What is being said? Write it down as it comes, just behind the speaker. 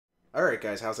Alright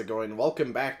guys, how's it going?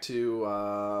 Welcome back to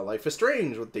Life is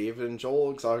Strange with David and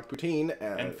Joel, XoticPoutine,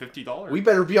 And $50. We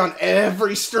better be on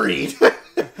every street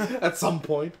at some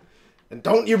point. And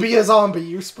don't you be a zombie,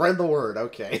 you spread the word,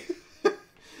 okay.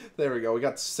 There we go, we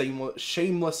got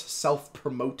shameless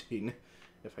self-promoting,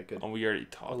 if I could. Oh, we already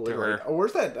talked to her. Oh,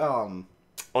 where's that, Oh,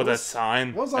 that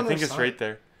sign. What was on I think her it's sign? right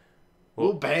there.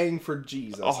 We'll bang for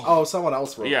Jesus. Oh. Oh, someone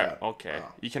else wrote Yeah, that. okay.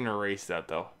 Oh. You can erase that,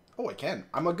 though. Oh, I can.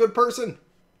 I'm a good person.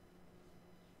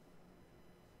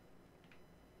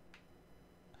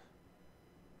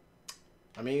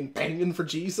 I mean, banging for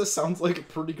Jesus sounds like a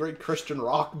pretty great Christian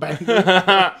rock band.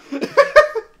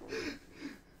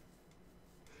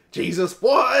 Jesus,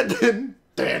 what? Can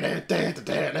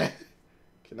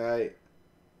I...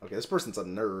 Okay, this person's a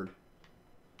nerd.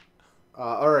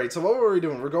 Alright, so what were we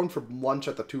doing? We're going for lunch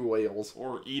at the Two Whales.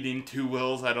 Or eating two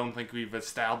whales. I don't think we've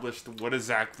established what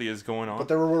exactly is going on. But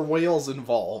there were whales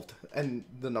involved. And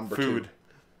the number Food. two.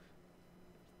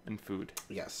 And food.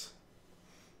 Yes.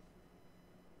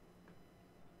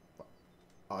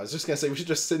 I was just gonna say, we should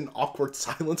just sit in awkward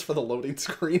silence for the loading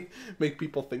screen. Make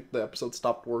people think the episode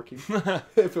stopped working.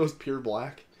 If it was pure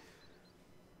black.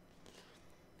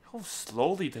 How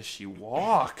slowly does she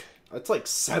walk? It's like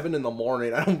 7 in the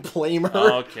morning. I don't blame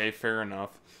her. Okay, fair enough.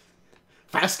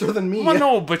 Faster than me. Well,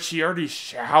 no, but she already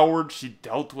showered. She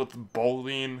dealt with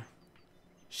bullying.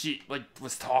 She,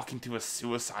 was talking to a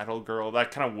suicidal girl.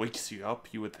 That kind of wakes you up,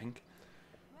 you would think.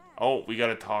 Oh, we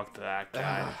gotta talk to that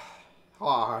guy.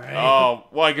 Hi. Oh,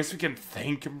 well, I guess we can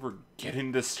thank him for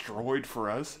getting destroyed for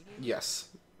us. Yes.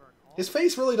 His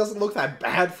face really doesn't look that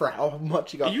bad for how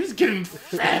much he got. He was getting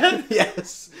fed?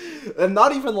 Yes. And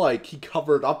not even like he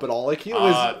covered up at all. Like he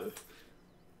was...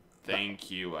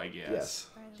 Thank you, I guess. Yes.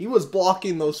 He was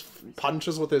blocking those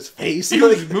punches with his face. He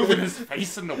was moving his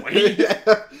face in the way.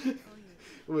 Yeah.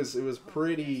 It was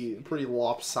pretty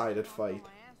lopsided fight.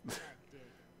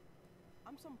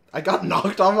 I got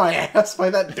knocked on my ass by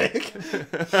that dick.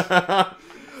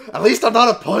 At least I'm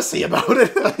not a pussy about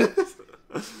it.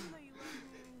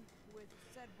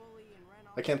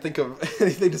 I can't think of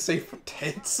anything to say for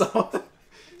tits, so...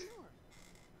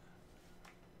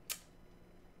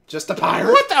 Just a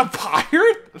pirate? What, the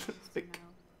pirate? I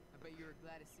bet you were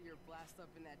glad to see her blast up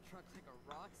in that truck like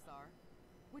a rock star.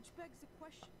 Which begs the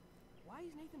question, why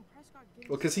is Nathan Prescott getting...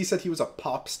 Well, because he said he was a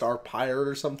pop star pirate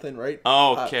or something, right?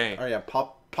 Okay. Oh yeah,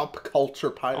 pop culture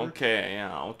pirate. Okay,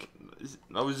 yeah. Okay.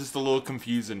 That was just a little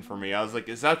confusing for me. I was like,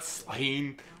 is that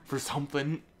slang for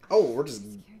something? Oh, we're just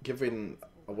giving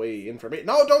away information.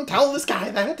 No, don't tell this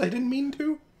guy that. I didn't mean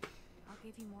to. I'll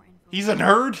give you more info. He's a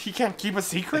nerd. He can't keep a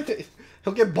secret.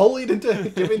 He'll get bullied into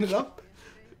giving it up.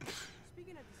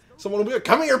 Someone will be like,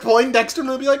 come here, Poindexter, and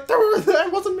he'll be like, that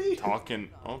wasn't me. Talking.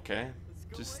 Okay.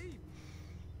 Just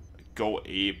go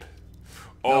ape.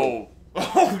 Oh.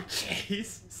 Oh,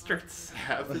 jeez. Start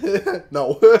savage.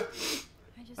 No.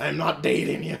 I'm not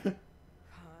dating you. Fine.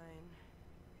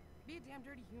 Be a damn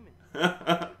dirty human.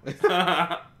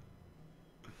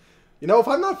 You know, if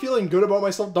I'm not feeling good about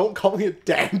myself, don't call me a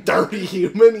damn dirty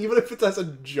human, even if it's as a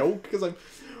joke, because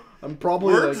I'm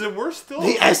probably Words, like, we're still...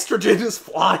 the estrogen is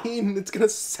flying, it's gonna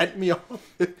set me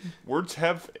off. Words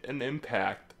have an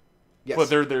impact. Yes.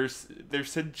 Whether they're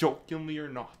said jokingly or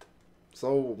not.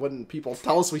 So when people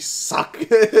tell us we suck...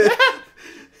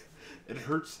 It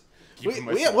hurts.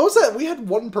 what was that? We had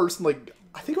one person, like,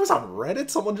 I think it was on Reddit,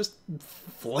 someone just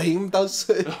flamed us.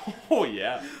 Oh,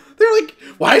 yeah. They're like,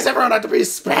 why does everyone have to be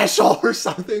special or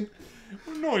something?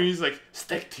 No, he's like,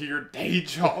 stick to your day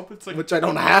job. It's like, Which I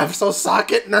don't have, so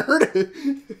suck it,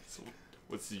 nerd. so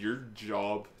what's your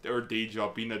job, or day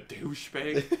job, being a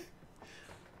douchebag?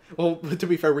 Well, to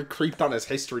be fair, we creeped on his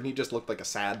history and he just looked like a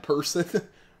sad person.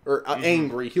 Or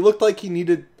angry. He looked like he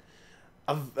needed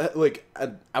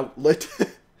an outlet.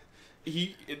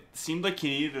 It seemed like he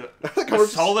needed Like a we're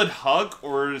solid hug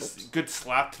or a good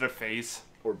slap to the face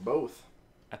Or both.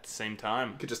 at the same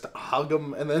time. You could just hug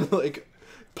him and then, like,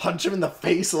 punch him in the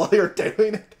face while you're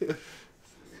doing it.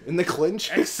 In the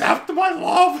clinch. Accept my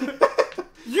love!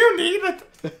 You need it!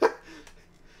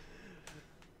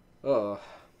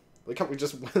 Like how we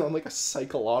just went on, like, a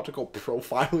psychological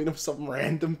profiling of some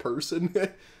random person.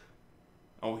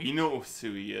 Oh, he knows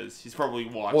who he is. He's probably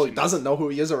watching. Well, he doesn't know who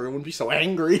he is or he wouldn't be so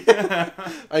angry.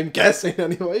 I'm guessing,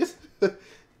 anyways.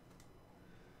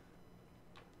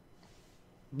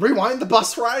 Rewind the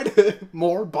bus ride?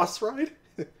 More bus ride?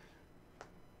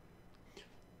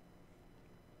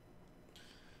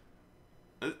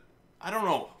 I don't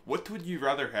know. What would you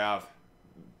rather have?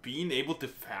 Being able to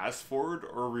fast forward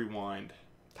or rewind?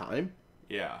 Time?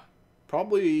 Yeah.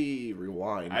 Probably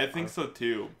rewind. I think so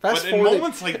too. Fast but in forward.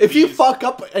 moments like if you these, fuck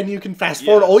up and you can fast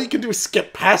forward, Yeah. all you can do is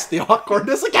skip past the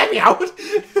awkwardness. Like, get me out.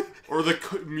 or the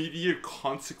immediate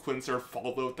consequence or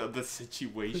fallout of the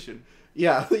situation.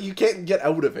 Yeah, you can't get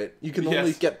out of it. You can only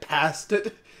Yes. get past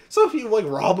it. So if you like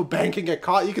rob a bank and get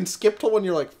caught, you can skip till when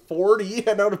you're like 40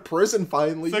 and out of prison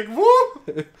finally. It's like,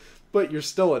 whoop! But you're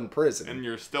still in prison. And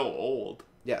you're still old.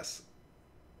 Yes.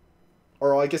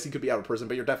 Or well, I guess you could be out of prison,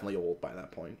 but you're definitely old by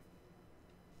that point.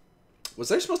 Was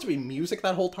there supposed to be music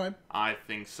that whole time? I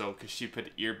think so, because she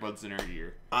put earbuds in her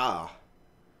ear. Ah.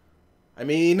 I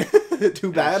mean,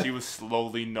 too bad. And she was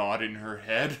slowly nodding her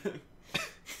head.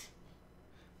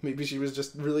 Maybe she was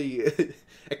just really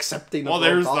accepting Well, of our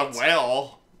there's thoughts. the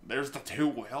well. There's the two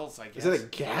wells, I guess. Is it a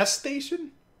gas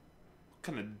station? What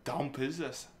kind of dump is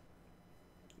this?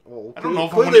 Well, I don't know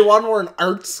if I clearly wanna- one where an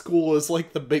art school is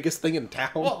like the biggest thing in town.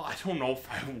 Well, I don't know if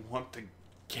I want to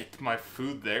get my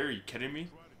food there. Are you kidding me?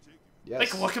 Yes.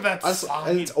 Like, look at that That's- sign.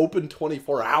 and it's open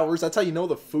 24 hours. That's how you know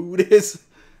the food is.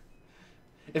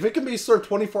 If it can be served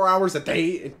 24 hours a day,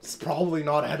 it's probably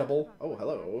not edible. Oh,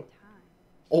 hello.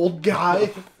 Old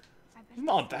guy.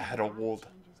 Not that old.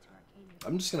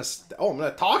 I'm just gonna... I'm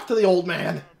gonna talk to the old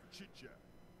man.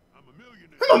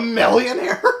 I'm a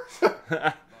millionaire!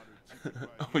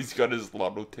 Oh, he's got his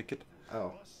lotto ticket.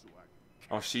 Oh.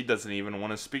 Oh, she doesn't even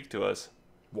want to speak to us.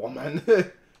 Woman.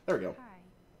 There we go.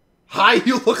 Hi,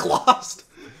 you look lost!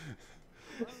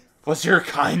 What's your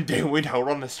kind doing out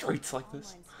on the streets like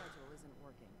this?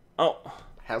 Oh,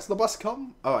 Has the bus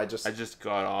come? Oh, I just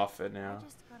got off it now. I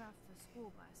just got off the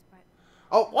school bus, but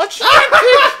Oh, What?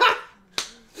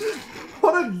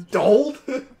 what a dolt!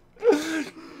 For this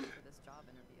job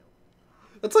interview.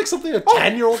 That's like something a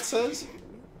 10-year-old says.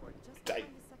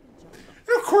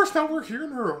 And of course, now we're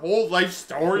hearing her whole life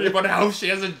story about how she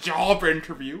has a job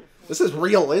interview. This is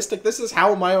realistic. This is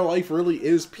how my life really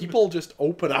is. People just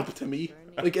open up to me,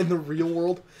 like in the real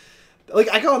world. Like,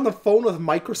 I got on the phone with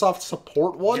Microsoft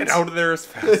support once. Get out of there as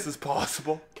fast as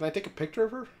possible. Can I take a picture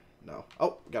of her? No.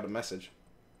 Oh, got a message.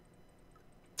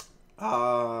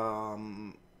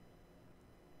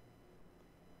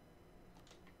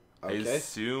 Okay. I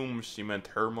assume she meant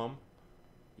her mom.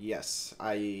 Yes.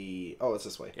 Oh, it's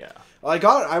this way. Yeah. Well,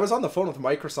 I was on the phone with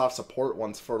Microsoft support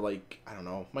once for like, I don't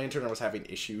know, my internet was having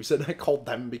issues and I called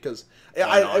them because it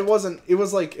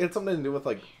was like, it had something to do with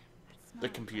like, The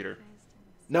computer.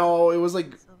 no, it was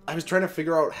like, I was trying to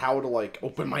figure out how to like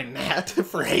open my NAT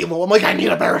for Halo. I'm like, I need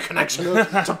a better connection to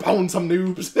pwn some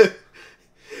noobs.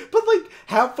 But like,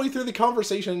 halfway through the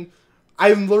conversation,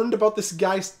 I learned about this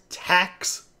guy's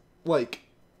tax, like,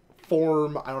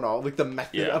 form, I don't know, like the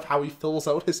method of how he fills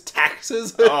out his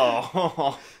taxes.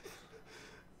 Oh.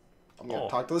 I'm gonna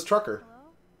talk to this trucker.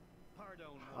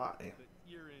 Hi.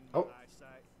 Oh.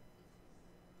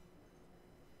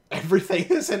 Everything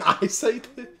is in eyesight.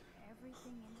 everything in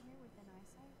here within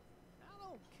eyesight? I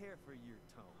don't care for your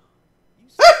tone.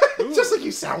 It's just like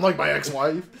you sound like my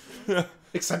ex-wife.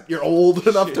 Except you're old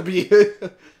enough to be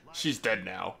She's dead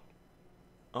now.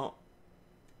 Oh.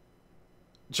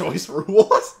 Joyce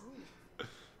rules. I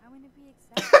wouldn't be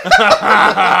accepted.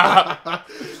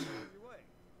 Your way.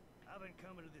 I've been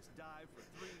coming to this dive for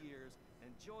 3 years,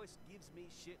 and Joyce gives me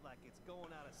shit like it's going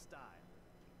out of style.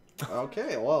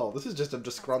 Okay, well, this is just a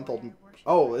disgruntled...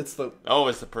 Oh, it's the... Oh,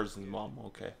 it's the person's mom.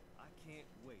 Okay. I can't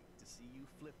wait to see you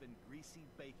flipping greasy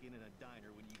bacon in a diner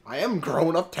when you. I am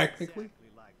grown up, technically. Exactly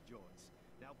like Joyce.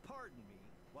 Now, pardon me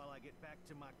while I get back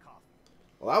to my coffee.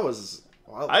 Well, that was...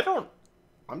 Well, I don't...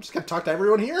 I'm just gonna talk to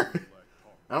everyone here.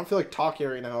 I don't feel like talking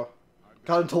right now.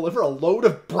 Gotta deliver a load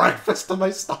of breakfast to my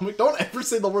stomach. Don't ever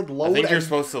say the word load I think you're and...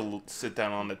 supposed to sit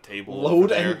down on the table. Load over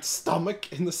there. and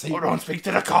stomach in the same... Oh, don't speak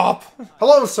to the cop.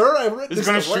 Hello, sir, I've written He's this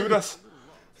gonna to write- shoot us.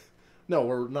 No,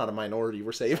 we're not a minority,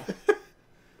 we're safe.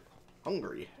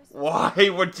 Hungry. Why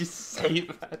would you say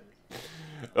that?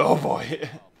 Oh boy.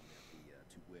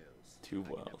 Two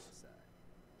wells.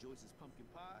 Joyce's pumpkin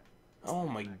pie. Oh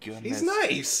my goodness. He's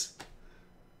nice.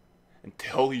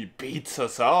 Until he beats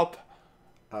us up.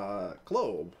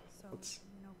 Globe. So, Let's...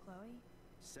 you know Chloe?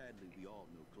 Sadly, we all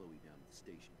know Chloe down at the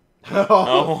station.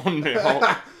 Oh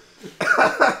no.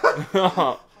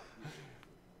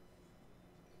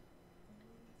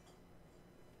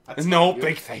 That's No not good.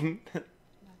 big thing. That's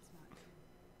not.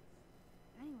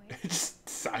 Anyway, Just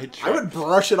sidetrack. I would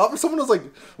brush it up if someone was like,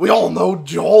 we all know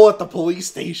Joel at the police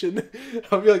station.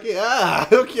 I'd be like, yeah,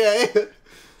 okay.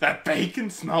 That bacon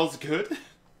smells good.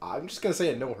 I'm just gonna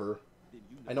say I know her.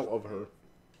 I know of her.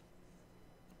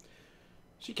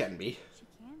 She can be. she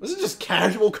can This be is just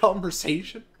casual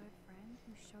conversation. a good friend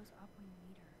who shows up when you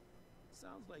need her.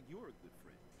 Sounds like you're a good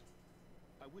friend.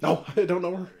 I wish No, I don't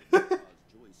know her.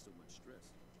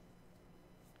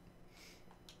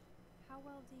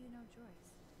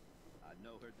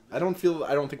 I don't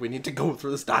think we need to go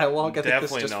through this dialogue. I think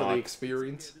this is Definitely just for not. the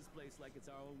experience.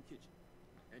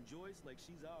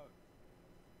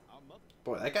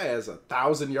 Boy, that guy has a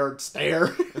 1,000-yard stare.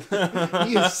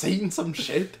 He has seen some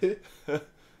shit. I'm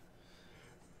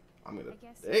gonna.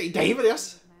 Hey, David,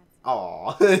 yes.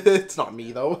 Aw, it's not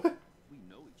me though.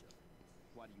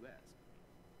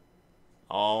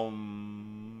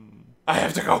 I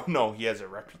have to go. No, he has a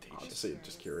reputation.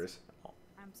 Just curious.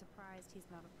 I'm surprised he's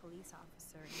not a police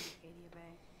officer in Arcadia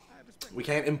Bay. We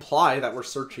can't imply that we're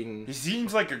searching. He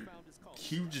seems like a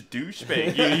huge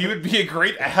douchebag. He would be a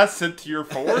great asset to your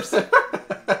force.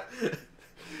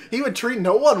 He would treat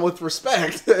no one with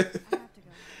respect. I have to go.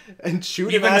 And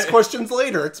shoot Even and ask a- questions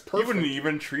later. It's He perfect. wouldn't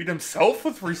even treat himself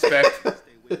with respect.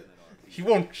 He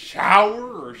won't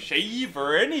shower or shave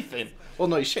or anything. Well,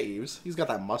 no, he shaves. He's got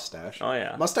that mustache. Oh,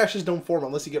 yeah. Mustaches don't form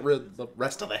unless you get rid of the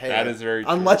rest of the hair. That is very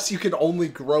true. Unless you can only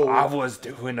grow I was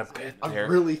doing a bit a there.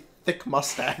 really thick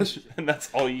mustache. And that's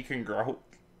all you can grow.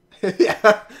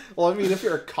 Yeah. Well, I mean, if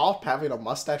you're a cop, having a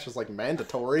mustache is, like,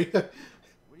 mandatory. What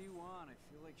do you want? I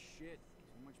feel like shit.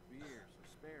 Too much beer, so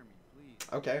spare me, please.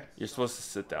 Okay. You're supposed to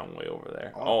sit down way over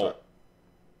there. I'll Oh. talk-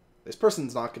 This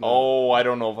person's not gonna... Oh, I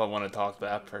don't know if I want to talk to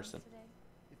that person.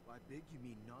 If by big you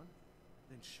mean none,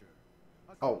 then sure.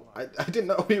 Oh, I didn't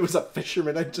know he was a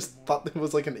fisherman. I just thought it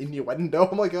was like an innuendo.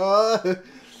 I'm like, alright.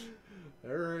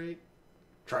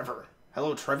 Trevor.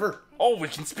 Hello, Trevor. Oh, we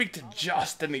can speak to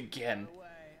Justin again.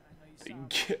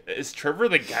 Is Trevor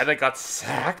the guy that got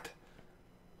sacked?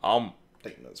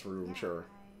 Dana's room, sure.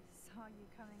 I saw you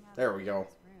coming out There of we go. his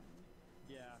room.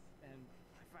 Yeah, and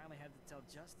I finally had to tell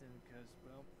Justin because,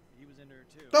 well, he was into her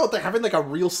too. No, they're having like a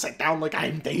real sit down, like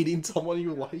I'm dating someone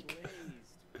you like.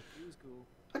 Blazed. He was cool.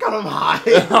 I got him high.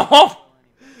 Oh.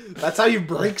 That's how you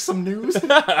break some news.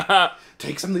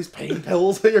 Take some of these pain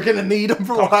pills. You're gonna need them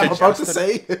for what Talk to I'm about to Justin.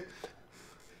 say.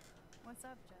 What's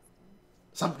up, Justin?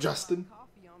 What's up, Justin?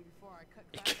 Coffee on before I cut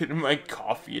You class. getting my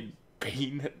coffee and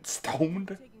bean and stoned?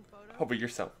 Taking photos. How about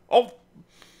yourself? Oh,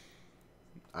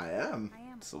 I am.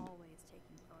 I am So- always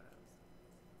taking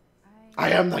photos.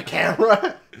 I am the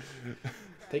camera.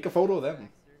 Take a photo of them.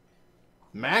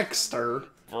 Maxter.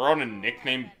 we're on a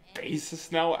nickname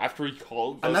basis now after he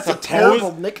called And us that's a pose-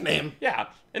 terrible nickname. Yeah,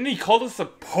 and he called us a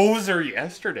poser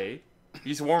yesterday.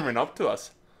 He's warming up to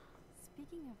us.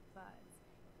 Speaking of buds,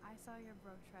 I saw your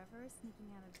bro Trevor sneaking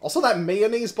out of. Also, that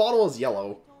mayonnaise bottle is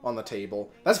yellow on the table.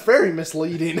 That's very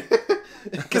misleading.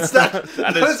 Because that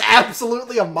is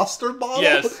absolutely a mustard bottle.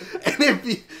 Yes. And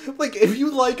if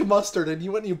you like mustard and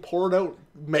you went and you poured out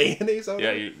mayonnaise out Yeah,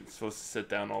 of it. you're supposed to sit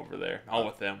down over there. Not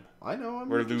with them. I know.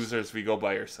 We're losers. We go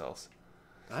by ourselves.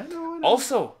 I know.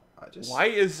 Also, I just- why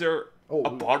is there Oh, a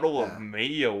bottle yeah. of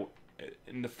mayo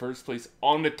in the first place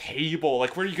on the table?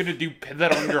 Like, what are you gonna do? Put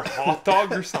that on your hot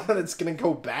dog or something? It's gonna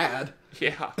go bad.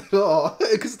 Yeah. Oh,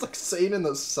 because it's like sitting in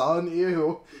the sun.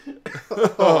 Ew.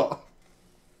 Oh.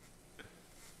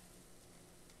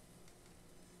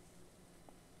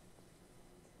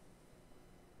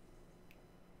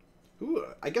 Ooh,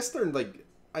 I guess they're like.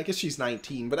 I guess she's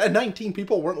 19, but at 19,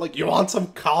 people weren't like, "You want some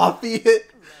coffee?"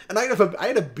 And I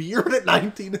had a beard at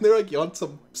 19, and they're like, "You want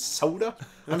some soda?"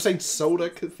 I'm saying soda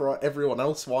for everyone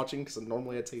else watching, because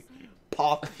normally I'd say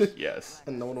pop. Yes.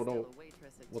 And no one will know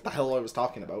what the hell I was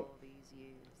talking about.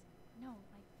 No,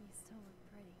 like you still look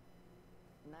pretty.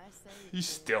 You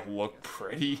still look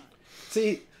pretty.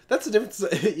 See, that's the difference.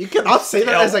 You cannot say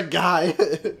that as a guy.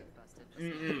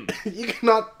 You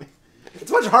cannot. It's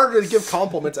much harder to give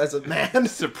compliments as a man.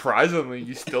 Surprisingly,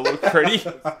 you still look pretty. This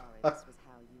was how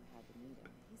you had to meet him.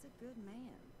 He's a good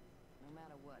man, no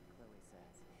matter what Chloe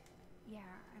says. Yeah,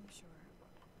 I'm sure.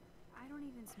 I don't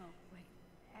even smoke, like,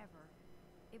 ever.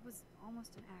 It was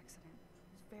almost an accident.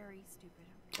 It was very stupid.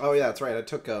 Oh yeah, that's right. I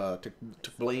took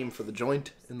took blame for the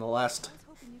joint in the last I was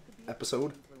hoping you could be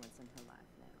episode. influence in her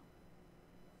life now.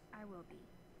 I will be.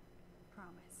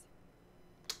 Promise.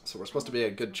 So we're supposed to be a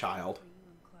good child. For you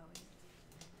and Chloe.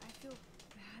 I feel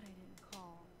bad I didn't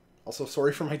call. Also,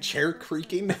 sorry for my chair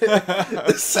creaking.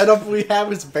 The setup we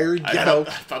have is very ghetto. I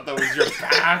thought that was your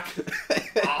back.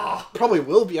 Probably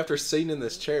will be after sitting in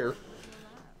this chair.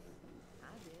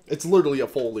 It's literally a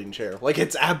folding chair. Like,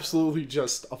 it's absolutely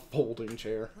just a folding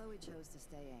chair. Chloe chose to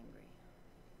stay angry.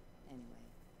 Anyway,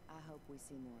 I hope we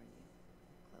see more of you.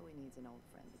 Chloe needs an old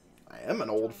friend again. I am an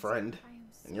old friend. I am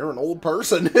so And you're an old sorry.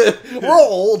 person. We're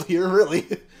all old here, really.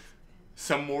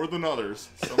 Some more than others.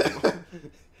 Some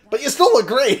But you still look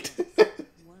great. Wonderful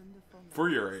for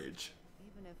memories, your age.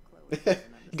 even if Chloe doesn't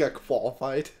You got understand.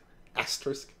 qualified.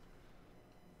 Asterisk.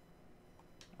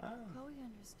 Chloe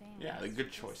understands. Yeah,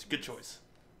 good choice. Good choice.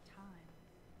 Time.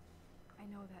 I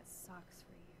know that sucks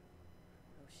for you.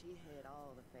 she hit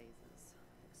all the phases.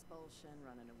 Expulsion,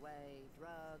 running away,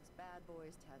 drugs, bad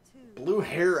boys, tattoos. Blue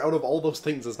hair out of all those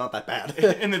things is not that bad.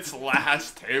 And it's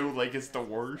last too, like it's the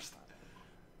worst.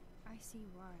 I see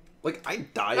why. Like, I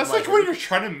died. That's like when you're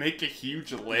trying to make a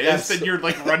huge list Yes. and you're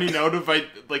like running out of like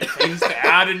things to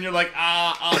add, and you're like,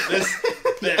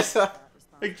 this,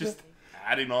 like just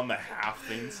adding on the half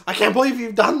things. I can't believe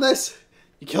you've done this.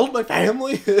 You killed my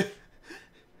family.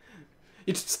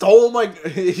 You stole my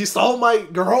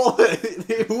girl,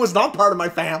 who was not part of my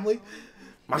family.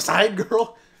 My side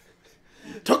girl.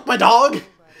 Took my dog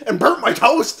and burnt my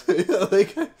toast.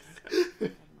 Like,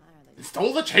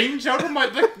 Stole the change out of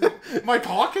my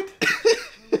pocket.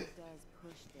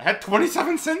 I had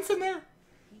 27 cents in there.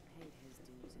 He paid his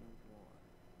dues in a war.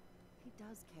 He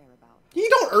does care about her. you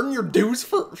don't earn your dues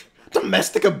for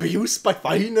domestic abuse by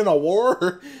fighting in a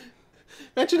war.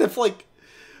 Imagine if, like,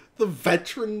 the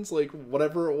veterans, like,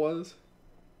 whatever it was,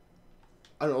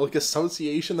 I don't know, like,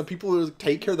 association, the people who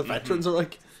take care of the veterans are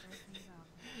like,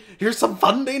 here's some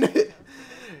funding,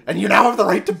 and you now have the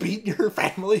right to beat your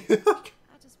family. I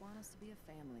just want us to be a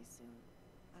family soon.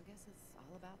 I guess it's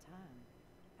all about time.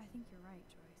 I think you're right,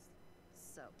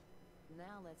 Joyce. So,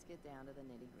 now let's get down to the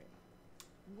nitty-gritty.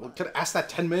 Well, could have asked that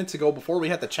 10 minutes ago before we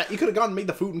had the chat. You could have gone and made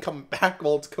the food and come back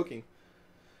while it's cooking.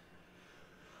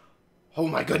 Oh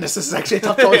my goodness, this is actually a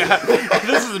tough choice. Yeah,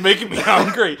 this is making me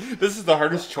hungry. This is the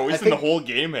hardest choice in the whole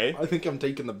game, eh? I think I'm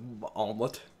taking the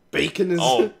omelet. Bacon is...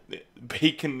 Oh,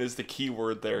 bacon is the key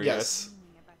word there, yes.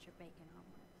 About your bacon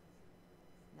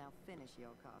omelet. Now finish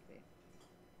your coffee.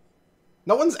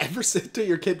 No one's ever said to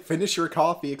your kid, finish your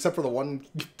coffee, except for the one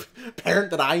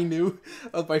parent that I knew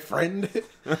of my friend.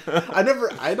 I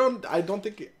don't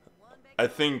think... I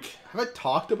think Have I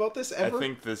talked about this ever? I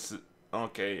think this...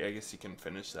 Okay, I guess you can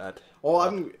finish that. Well,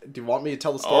 do you want me to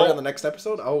tell the story Oh. on the next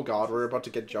episode? Oh god, we're about to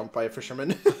get jumped by a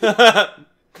fisherman. Keep going back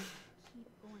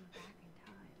in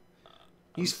time.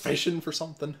 He's fishing for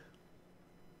something.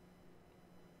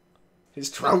 His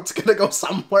trout's gonna go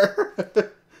somewhere.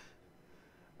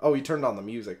 Oh, he turned on the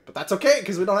music, but that's okay,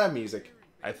 because we don't have music.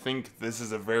 I think this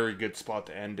is a very good spot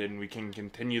to end in. We can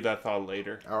continue that thought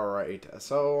later. Alright,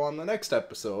 so on the next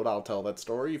episode, I'll tell that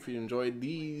story. If you enjoyed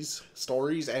these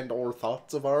stories and or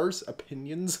thoughts of ours,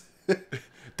 opinions,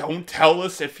 Don't tell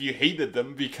us if you hated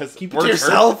them, because keep it we're to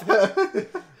yourself.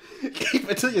 Keep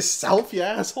it to yourself, you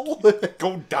asshole.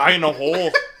 Go die in a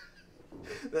hole.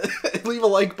 Leave a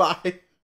like, bye.